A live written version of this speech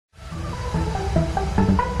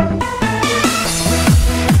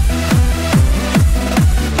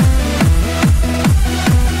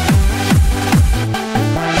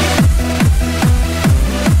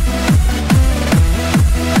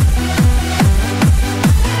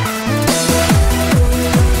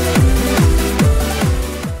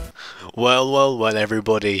Well,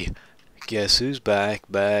 everybody. Guess who's back?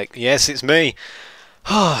 Yes, it's me.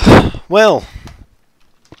 Well,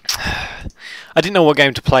 I didn't know what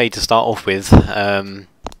game to play to start off with.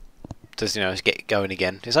 Just get going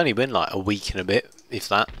again. It's only been like a week and a bit, if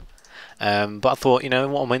that. But I thought,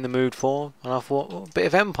 what I'm in the mood for, and I thought, a bit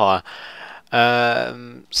of Empire.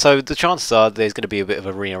 So the chances are there's going to be a bit of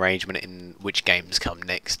a rearrangement in which games come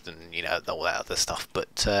next, and all that other stuff.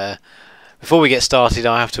 But before we get started,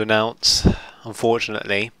 I have to announce,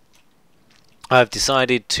 unfortunately, I've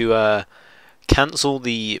decided to cancel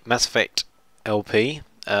the Mass Effect LP.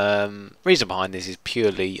 Reason behind this is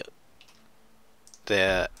purely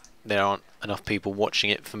there aren't enough people watching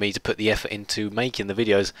it for me to put the effort into making the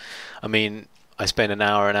videos. I mean, I spend an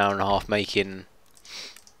hour and a half making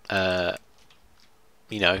videos,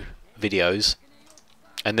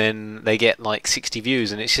 and then they get like 60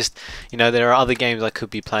 views, and it's just, there are other games I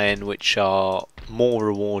could be playing which are more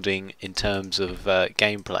rewarding in terms of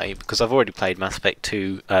gameplay, because I've already played Mass Effect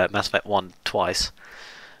 2, Mass Effect 1 twice.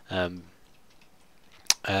 There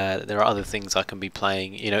are other things I can be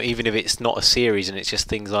playing, even if it's not a series and it's just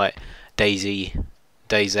things like DayZ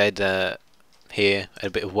here, a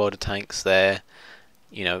bit of World of Tanks there,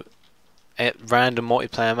 random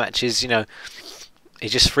multiplayer matches, it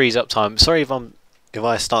just frees up time. Sorry if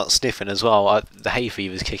I start sniffing as well. The hay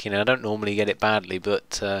fever's kicking in. I don't normally get it badly,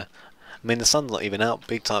 but I mean, the sun's not even out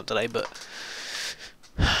big time today, but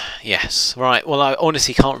yes. Right, well, I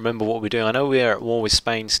honestly can't remember what we're doing. I know we're at war with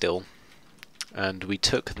Spain still, and we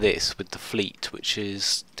took this with the fleet, which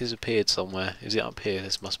is disappeared somewhere. Is it up here?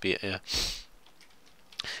 This must be it, yeah.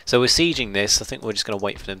 So we're sieging this. I think we're just going to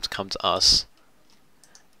wait for them to come to us.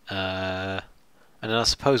 And then I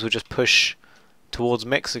suppose we'll just push towards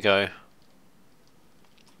Mexico.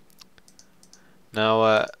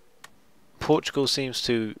 Now, Portugal seems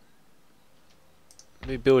to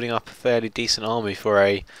be building up a fairly decent army for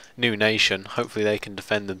a new nation. Hopefully they can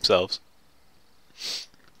defend themselves.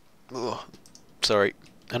 Ugh, sorry.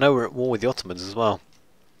 I know we're at war with the Ottomans as well.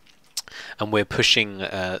 And we're pushing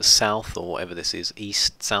south, or whatever this is,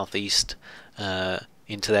 east, southeast,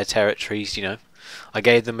 into their territories, I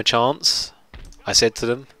gave them a chance. I said to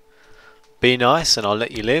them, be nice and I'll let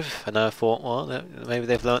you live. And I thought, well, maybe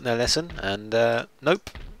they've learnt their lesson, and nope.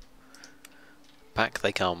 Back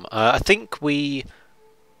they come. I think we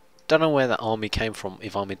don't know where that army came from,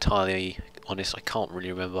 if I'm entirely honest. I can't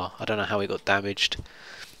really remember. I don't know how it got damaged.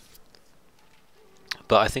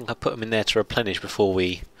 But I think I put them in there to replenish before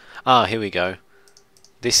we... Ah, here we go.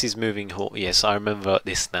 This is moving... Yes, I remember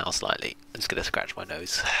this now slightly. I'm just going to scratch my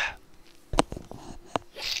nose.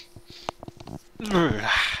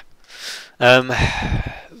 But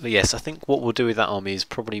yes, I think what we'll do with that army is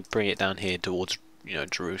probably bring it down here towards,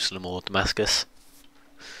 Jerusalem or Damascus.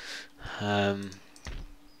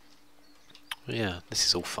 Yeah, this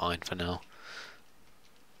is all fine for now.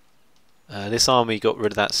 This army got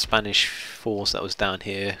rid of that Spanish force that was down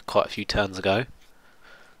here quite a few turns ago.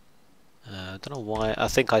 I don't know why. I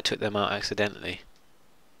think I took them out accidentally.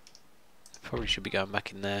 Probably should be going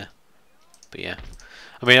back in there. But yeah.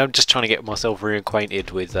 I mean, I'm just trying to get myself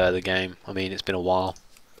reacquainted with the game. I mean, it's been a while.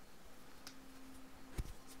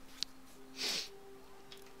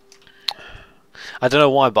 I don't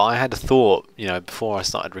know why, but I had a thought, before I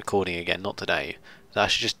started recording again, not today, that I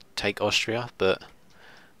should just take Austria, but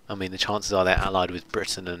I mean, the chances are they're allied with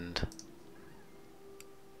Britain, and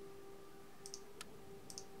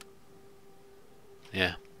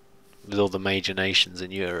yeah, with all the major nations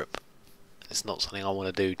in Europe. It's not something I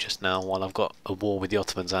want to do just now while I've got a war with the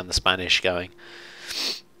Ottomans and the Spanish going.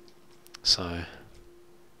 So,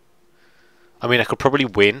 I mean, I could probably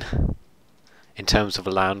win in terms of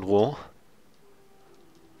a land war.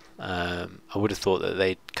 I would have thought that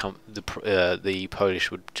they'd come. The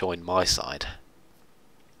Polish would join my side,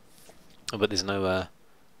 but there's no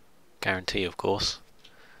guarantee, of course.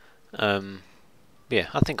 Yeah,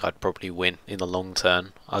 I think I'd probably win in the long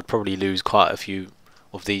term. I'd probably lose quite a few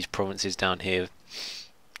of these provinces down here,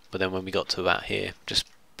 but then when we got to about here, just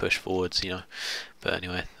push forwards, But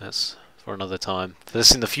anyway, that's for another time. For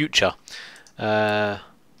this in the future. I'm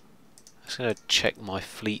just going to check my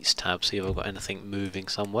fleets tab, see if I've got anything moving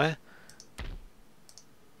somewhere.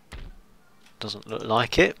 Doesn't look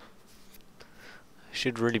like it. I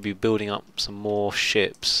should really be building up some more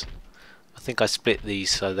ships. I think I split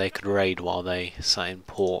these so they could raid while they sat in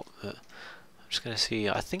port. But I'm just going to see.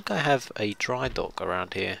 I think I have a dry dock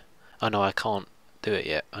around here. Oh no, I can't do it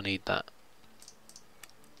yet. I need that.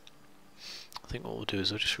 I think what we'll do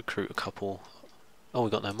is we'll just recruit a couple. Oh, we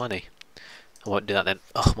got no money. I won't do that then.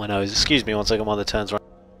 Oh, my nose. Excuse me one second while the turns right.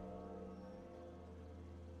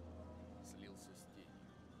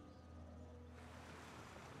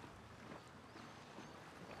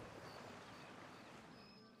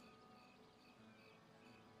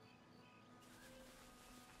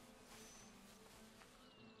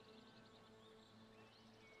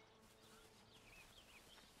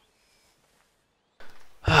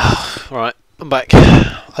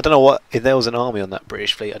 I don't know what if there was an army on that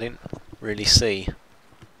British fleet. I didn't really see.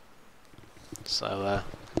 So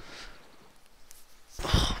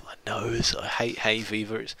oh, my nose. I hate hay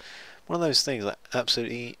fever. It's one of those things that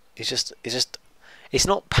absolutely. It's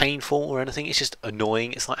not painful or anything. It's just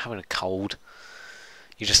annoying. It's like having a cold.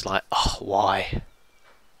 You're just like, oh, why?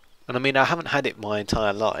 And I mean, I haven't had it my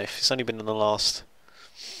entire life. It's only been in the last,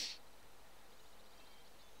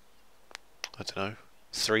 I don't know,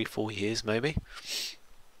 3-4 years maybe.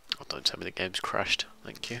 Oh, don't tell me the game's crashed.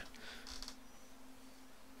 Thank you.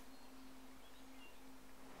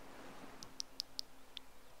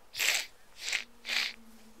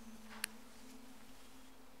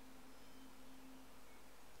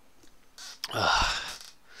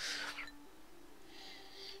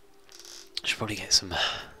 Should probably get some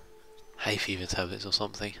hay fever tablets or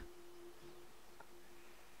something.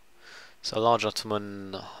 So a large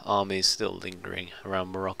Ottoman army is still lingering around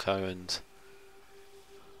Morocco and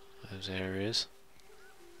those areas.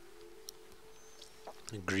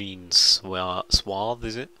 The green swath,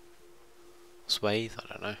 is it? Swathe? I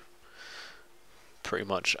don't know. Pretty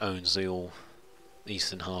much owns the all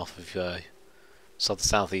eastern half of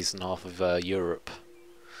southeastern half of Europe,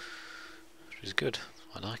 which is good.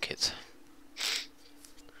 I like it.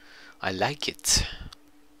 I like it.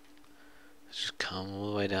 Just come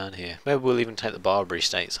all the way down here. Maybe we'll even take the Barbary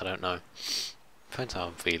states. I don't know. Depends how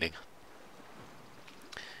I'm feeling.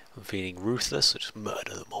 I'm feeling ruthless, so just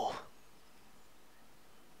murder them all.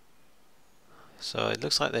 So it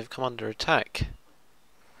looks like they've come under attack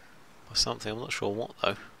or something. I'm not sure what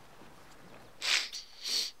though.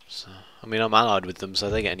 So I mean, I'm allied with them, so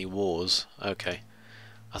if they get any wars. Okay.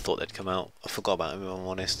 I thought they'd come out. I forgot about them, if I'm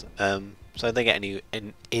honest. So if they get any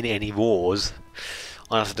in any wars,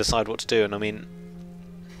 I have to decide what to do. And I mean,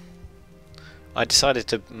 I decided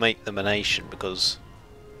to make them a nation because,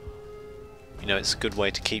 you know, it's a good way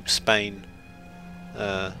to keep Spain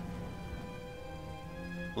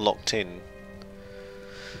locked in.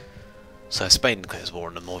 So if Spain declares war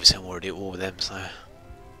on them, obviously I'm already at war with them. So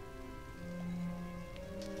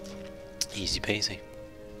easy peasy.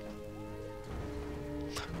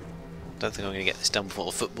 Don't think I'm going to get this done before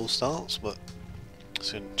the football starts, but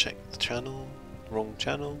just going to check the channel. Wrong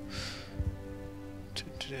channel.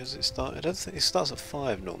 Has it started? I don't think it starts at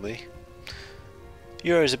 5 normally.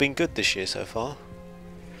 Euros have been good this year so far.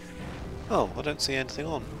 Oh, I don't see anything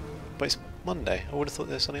on. But it's Monday. I would have thought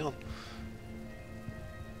there was something on.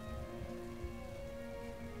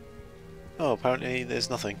 Oh, apparently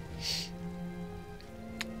there's nothing.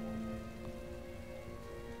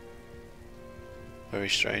 Very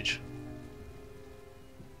strange.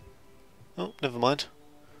 Oh, never mind.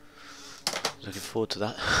 Looking forward to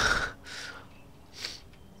that.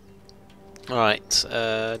 Alright,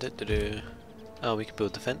 oh, we can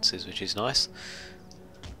build defences, which is nice.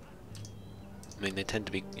 I mean, they tend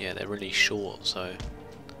to be, yeah, they're really short, so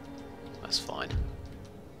that's fine.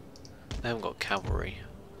 They haven't got cavalry,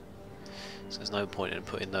 so there's no point in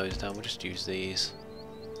putting those down. We'll just use these.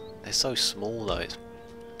 They're so small though, it's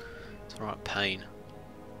a right pain.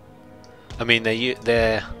 I mean,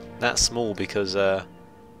 they're that small because the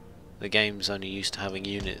game's only used to having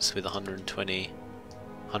units with 120,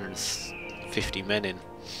 150 men in.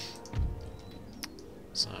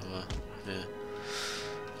 So, yeah.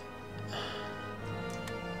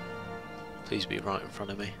 Please be right in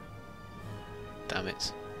front of me. Damn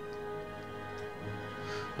it.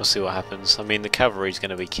 We'll see what happens. I mean, the cavalry's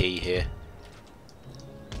going to be key here.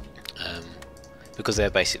 Because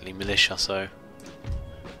they're basically militia, so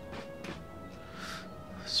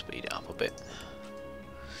speed it up a bit.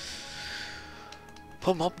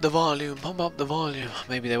 Pump up the volume, pump up the volume.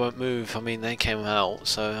 Maybe they won't move. I mean, they came out,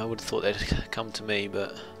 so I would have thought they'd come to me,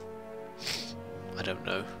 but I don't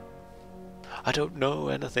know. I don't know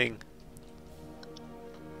anything.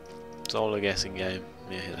 It's all a guessing game.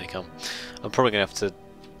 Yeah, here they come. I'm probably going to have to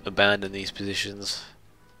abandon these positions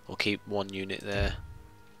or keep one unit there.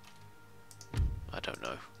 I don't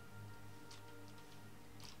know.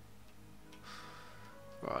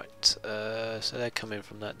 Right, so they're coming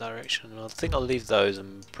from that direction. I think I'll leave those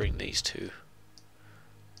and bring these two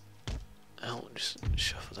out. Just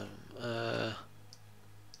shuffle them.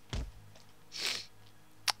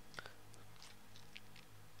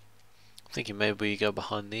 I'm thinking maybe we go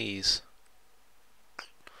behind these.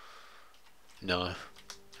 No. I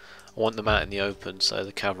want them out in the open so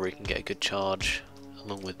the cavalry can get a good charge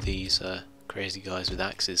along with these crazy guys with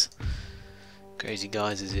axes. Crazy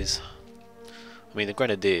guys it is. I mean, the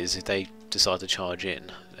grenadiers, if they decide to charge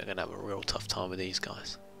in, they're going to have a real tough time with these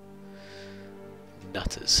guys.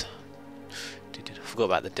 Nutters. I forgot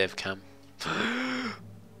about the dev cam.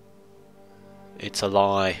 It's a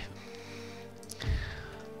lie.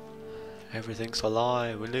 Everything's a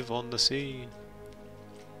lie. We live on the sea.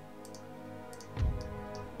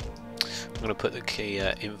 I'm going to put the key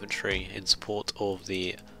infantry in support of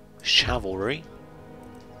the cavalry.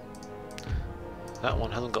 That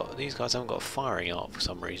one hasn't got. These guys haven't got a firing arc for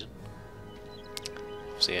some reason.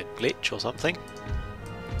 See a glitch or something.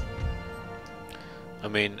 I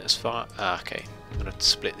mean, as far. Okay, I'm going to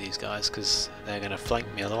split these guys because they're going to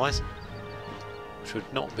flank me otherwise, which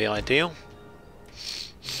would not be ideal.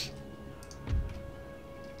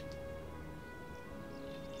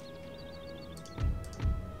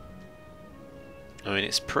 I mean,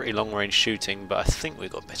 it's pretty long range shooting, but I think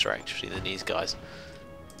we've got better accuracy than these guys.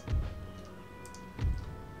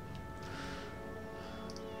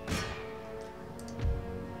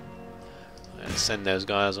 Let's send those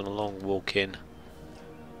guys on a long walk in.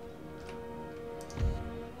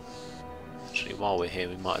 Actually, while we're here,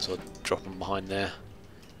 we might as well drop them behind there,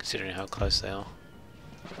 considering how close they are.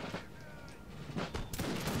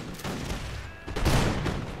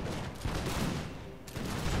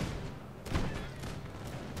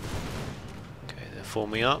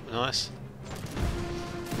 Forming up, nice.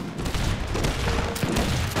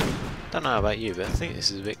 Don't know about you, but I think this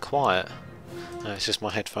is a bit quiet. No, it's just my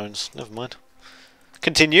headphones. Never mind.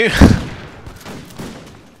 Continue.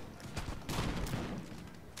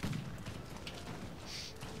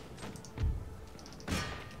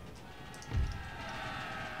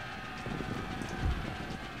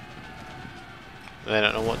 They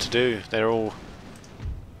don't know what to do. They're all.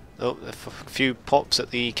 Oh, a few pops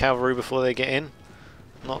at the cavalry before they get in.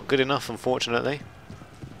 Not good enough, unfortunately.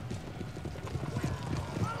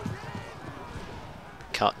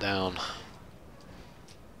 Cut down.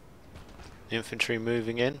 Infantry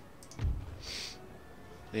moving in.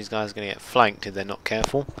 These guys are going to get flanked if they're not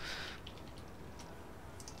careful.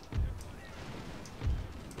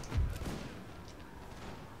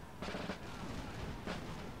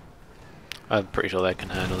 I'm pretty sure they can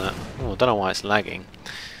handle that. Oh, I don't know why it's lagging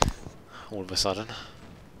all of a sudden.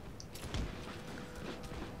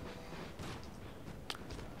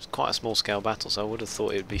 Quite a small scale battle, so I would have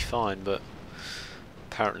thought it would be fine, but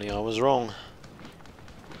apparently I was wrong.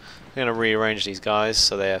 I'm going to rearrange these guys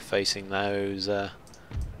so they are facing those up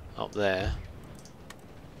there.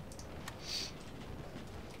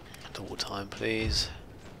 Double time, please.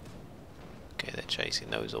 Okay, they're chasing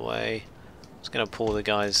those away. I'm just going to pull the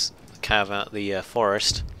guys, the cav out the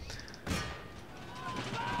forest.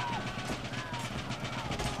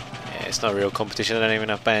 Yeah, it's not real competition. They don't even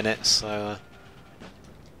have bayonets, so.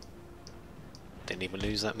 Didn't even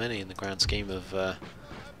lose that many in the grand scheme of the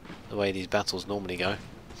way these battles normally go.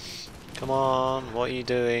 Come on, what are you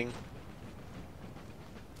doing?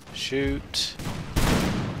 Shoot.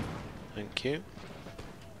 Thank you.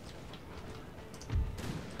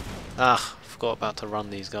 Ah, forgot about to run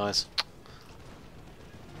these guys.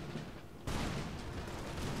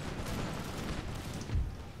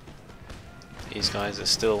 These guys are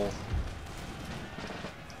still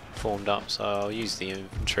formed up, so I'll use the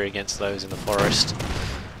infantry against those in the forest.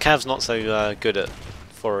 Cav's not so good at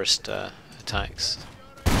forest attacks,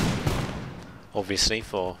 obviously.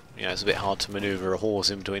 For it's a bit hard to manoeuvre a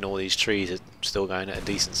horse in between all these trees. It's still going at a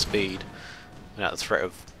decent speed without the threat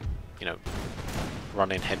of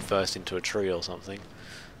running headfirst into a tree or something.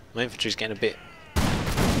 My infantry's getting a bit.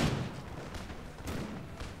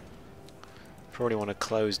 Probably want to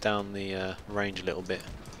close down the range a little bit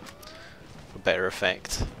for better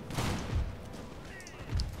effect.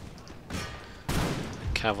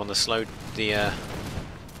 Cav on the slow,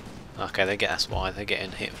 okay, that's why they're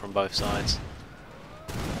getting hit from both sides.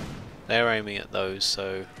 They're aiming at those,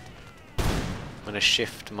 so I'm going to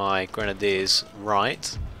shift my grenadiers right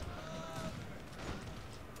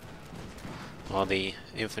while the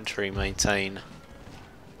infantry maintain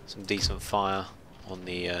some decent fire on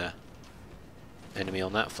the enemy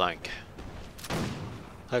on that flank.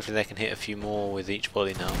 Hopefully they can hit a few more with each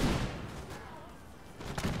volley now.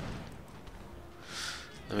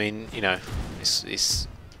 I mean, it's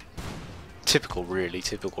typical, really,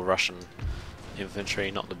 typical Russian infantry,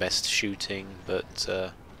 not the best shooting, but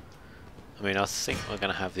I mean, I think we're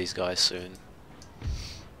going to have these guys soon.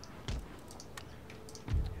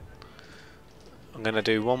 I'm going to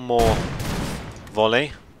do one more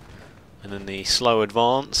volley, and then the slow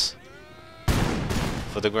advance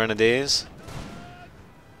for the grenadiers.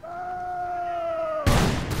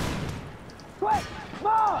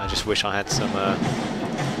 I just wish I had some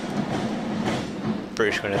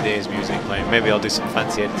British Grenadiers music playing. Maybe I'll do some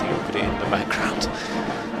fancy editing and put it in the background.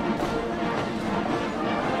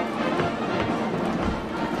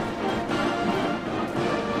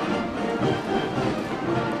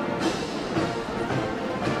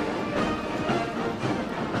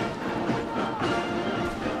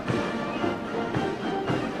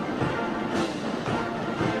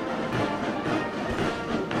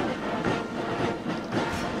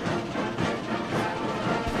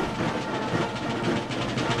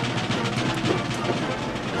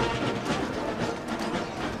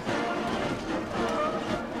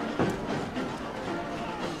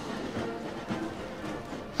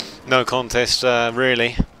 No contest,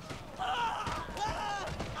 really.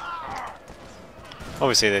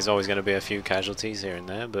 Obviously there's always going to be a few casualties here and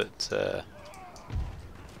there, but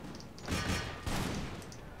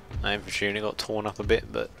my infantry unit got torn up a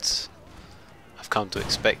bit, but I've come to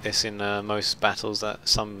expect this in most battles, that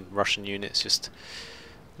some Russian units just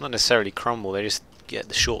not necessarily crumble, they just get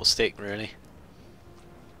the short stick really.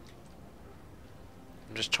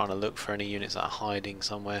 I'm just trying to look for any units that are hiding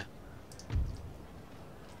somewhere.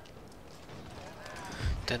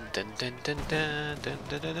 Dun dun dun dun dun dun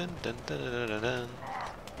dun dun dun dun dun dun.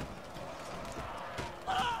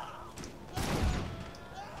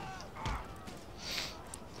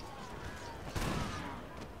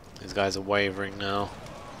 These guys are wavering now.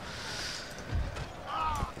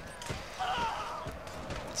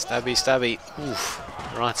 Stabby, stabby. Oof.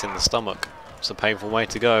 Right in the stomach. It's a painful way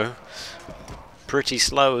to go. Pretty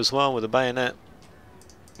slow as well with the bayonet.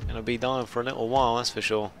 Gonna be dying for a little while, that's for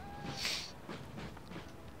sure.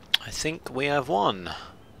 I think we have won.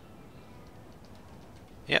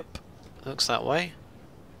 Yep, looks that way.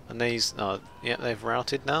 And these, yep, they've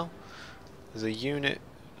routed now. There's a unit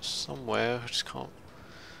somewhere, I just can't.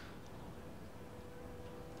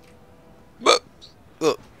 Look,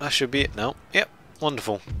 that should be it now. Yep,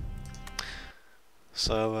 wonderful.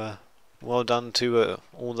 So, well done to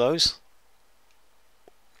all those.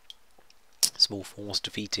 Small force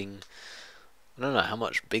defeating. I don't know how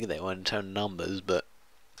much bigger they were in terms of numbers, but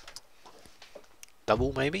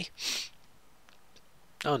double maybe?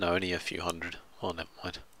 Oh no, only a few hundred. Oh, never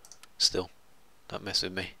mind. Still, don't mess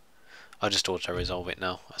with me. I just auto-resolve it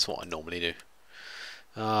now. That's what I normally do.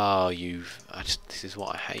 Oh, this is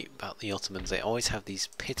what I hate about the Ottomans. They always have these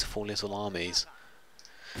pitiful little armies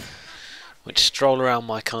which stroll around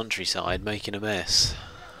my countryside making a mess.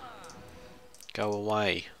 Go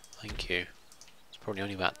away. Thank you. There's probably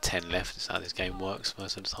only about 10 left. That's how this game works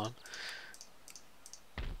most of the time.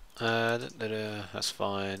 That's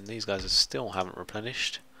fine. These guys still haven't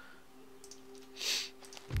replenished.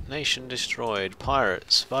 Nation destroyed.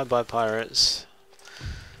 Pirates. Bye bye pirates.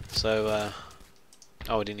 So,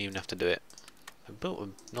 oh, I didn't even have to do it. They built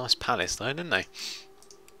a nice palace though, didn't they?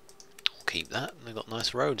 I'll keep that. They've got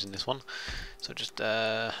nice roads in this one. So just,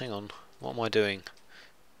 hang on. What am I doing?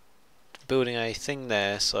 Building a thing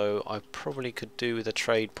there, so I probably could do with a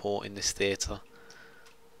trade port in this theatre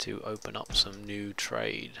to open up some new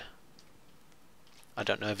trade. I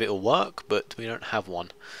don't know if it'll work, but we don't have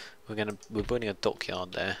one. We're building a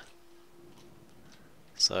dockyard there.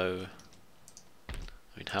 So, I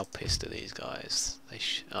mean, how pissed are these guys? They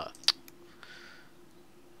is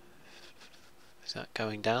that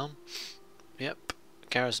going down? Yep.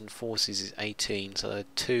 Garrison forces is 18, so they're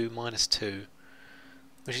 2 minus 2,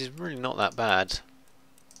 which is really not that bad.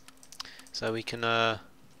 So we can.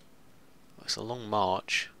 It's a long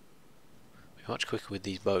march. We're much quicker with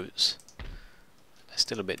these boats. They're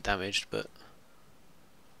still a bit damaged, but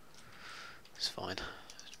it's fine.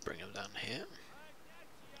 Let's bring them down here.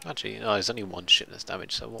 Actually, no, there's only one ship that's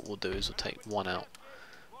damaged, so what we'll do is we'll take one out.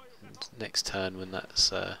 And next turn, when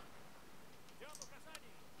that's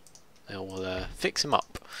they'll fix him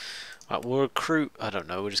up. Right, we'll recruit. I don't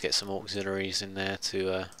know. We'll just get some auxiliaries in there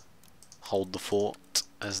to hold the fort,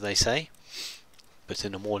 as they say, but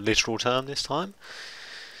in a more literal term this time.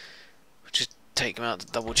 We'll just take them out to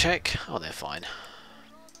double check. Oh, they're fine.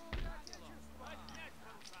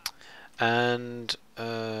 And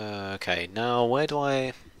okay, now where do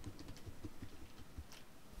I?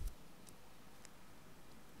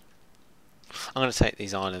 I'm going to take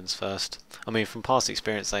these islands first. I mean, from past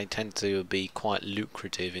experience, they tend to be quite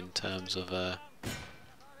lucrative in terms of,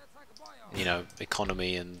 you know,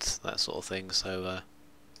 economy and that sort of thing. So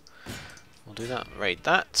we'll do that. Raid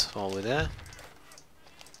that while we're there.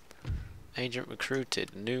 Agent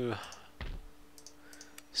recruited. New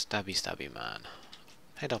stabby man.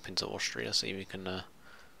 Head up into Austria, see if we can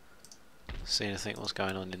see anything what's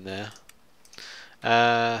going on in there.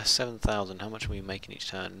 7,000. How much are we making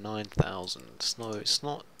each turn? 9,000. No, it's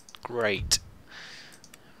not great,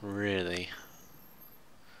 really.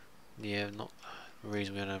 Yeah, not the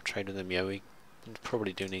reason we don't have trade with them. Yeah, we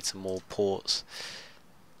probably do need some more ports.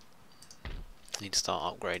 Need to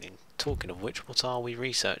start upgrading. Talking of which, what are we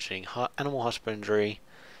researching? Animal husbandry.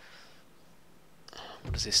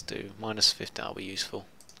 What does this do? Minus 50. That'll be useful.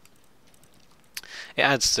 It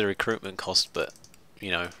adds to the recruitment cost, but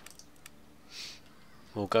you know.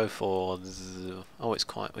 We'll go for oh, it's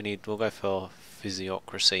quite. We'll go for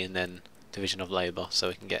physiocracy and then division of labour, so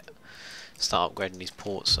we can start upgrading these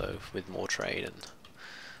ports, so with more trade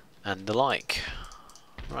and the like.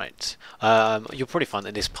 Right. You'll probably find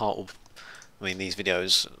that this part will. I mean, these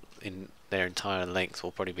videos in their entire length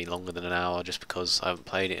will probably be longer than an hour, just because I haven't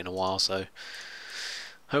played it in a while. So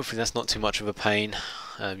hopefully that's not too much of a pain.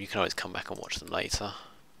 You can always come back and watch them later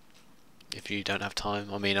if you don't have time.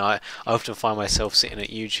 I mean, I often find myself sitting at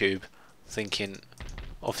YouTube thinking,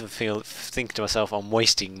 thinking to myself, I'm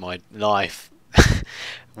wasting my life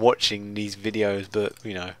watching these videos, but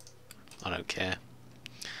you know, I don't care.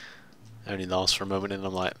 It only lasts for a moment, and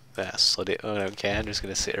I'm like, yeah, sod it, I don't care. I'm just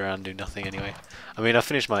gonna sit around and do nothing anyway. I mean, I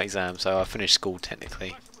finished my exam, so I finished school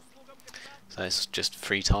technically, so it's just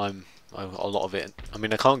free time. A lot of it. I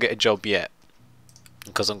mean, I can't get a job yet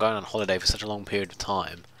because I'm going on holiday for such a long period of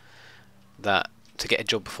time that to get a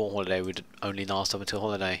job before holiday would only last up until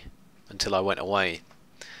holiday, until I went away.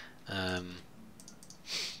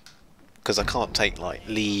 Because I can't take like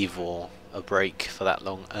leave or a break for that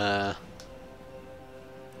long.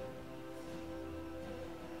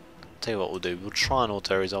 Tell you what we'll do. We'll try and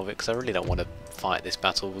auto resolve it because I really don't want to fight this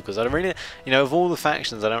battle, because I really, you know, of all the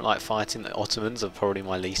factions I don't like fighting. The Ottomans are probably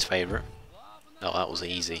my least favourite. Oh, that was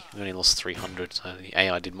easy. We only lost 300, so the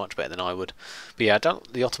AI did much better than I would. But yeah,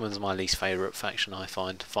 the Ottomans are my least favourite faction, I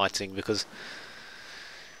find, fighting, because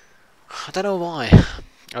I don't know why.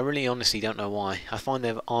 I really honestly don't know why. I find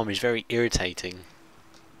their armies very irritating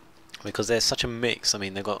because they're such a mix. I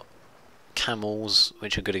mean, they've got camels,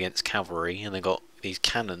 which are good against cavalry, and they've got these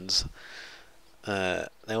cannons. Lots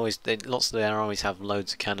of their armies have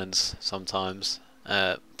loads of cannons sometimes.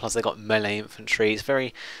 Plus they've got melee infantry. It's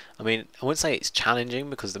very, I mean, I wouldn't say it's challenging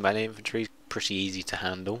because the melee infantry is pretty easy to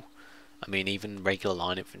handle. I mean, even regular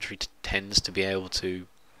line infantry tends to be able to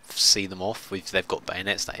see them off if they've got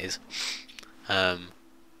bayonets, that is.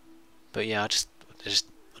 But yeah, they're just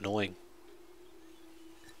annoying.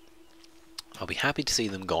 I'll be happy to see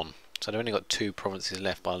them gone. So they've only got 2 provinces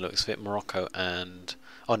left by the looks of it, Morocco and...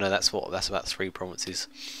 oh no, that's about 3 provinces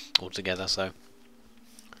altogether, so...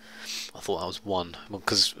 I thought that was 1. Well,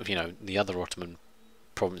 because, you know, the other Ottoman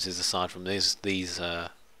provinces aside from these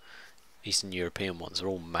Eastern European ones are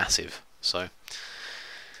all massive, so...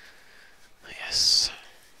 yes.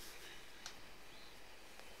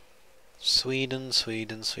 Sweden.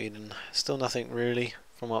 Still nothing really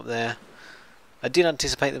from up there. I did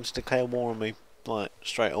anticipate them to declare war on me, like,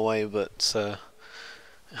 straight away, but it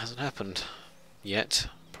hasn't happened yet.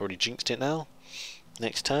 Probably jinxed it now.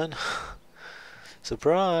 Next turn.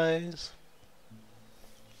 Surprise!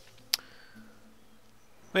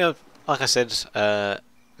 Well, like I said,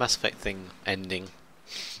 Mass Effect thing ending.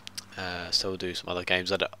 So we'll do some other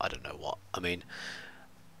games. I don't know what. I mean,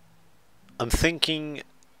 I'm thinking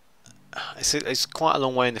it's quite a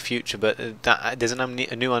long way in the future, but there's a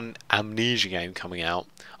new Amnesia game coming out.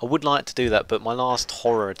 I would like to do that, but my last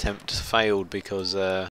horror attempt failed because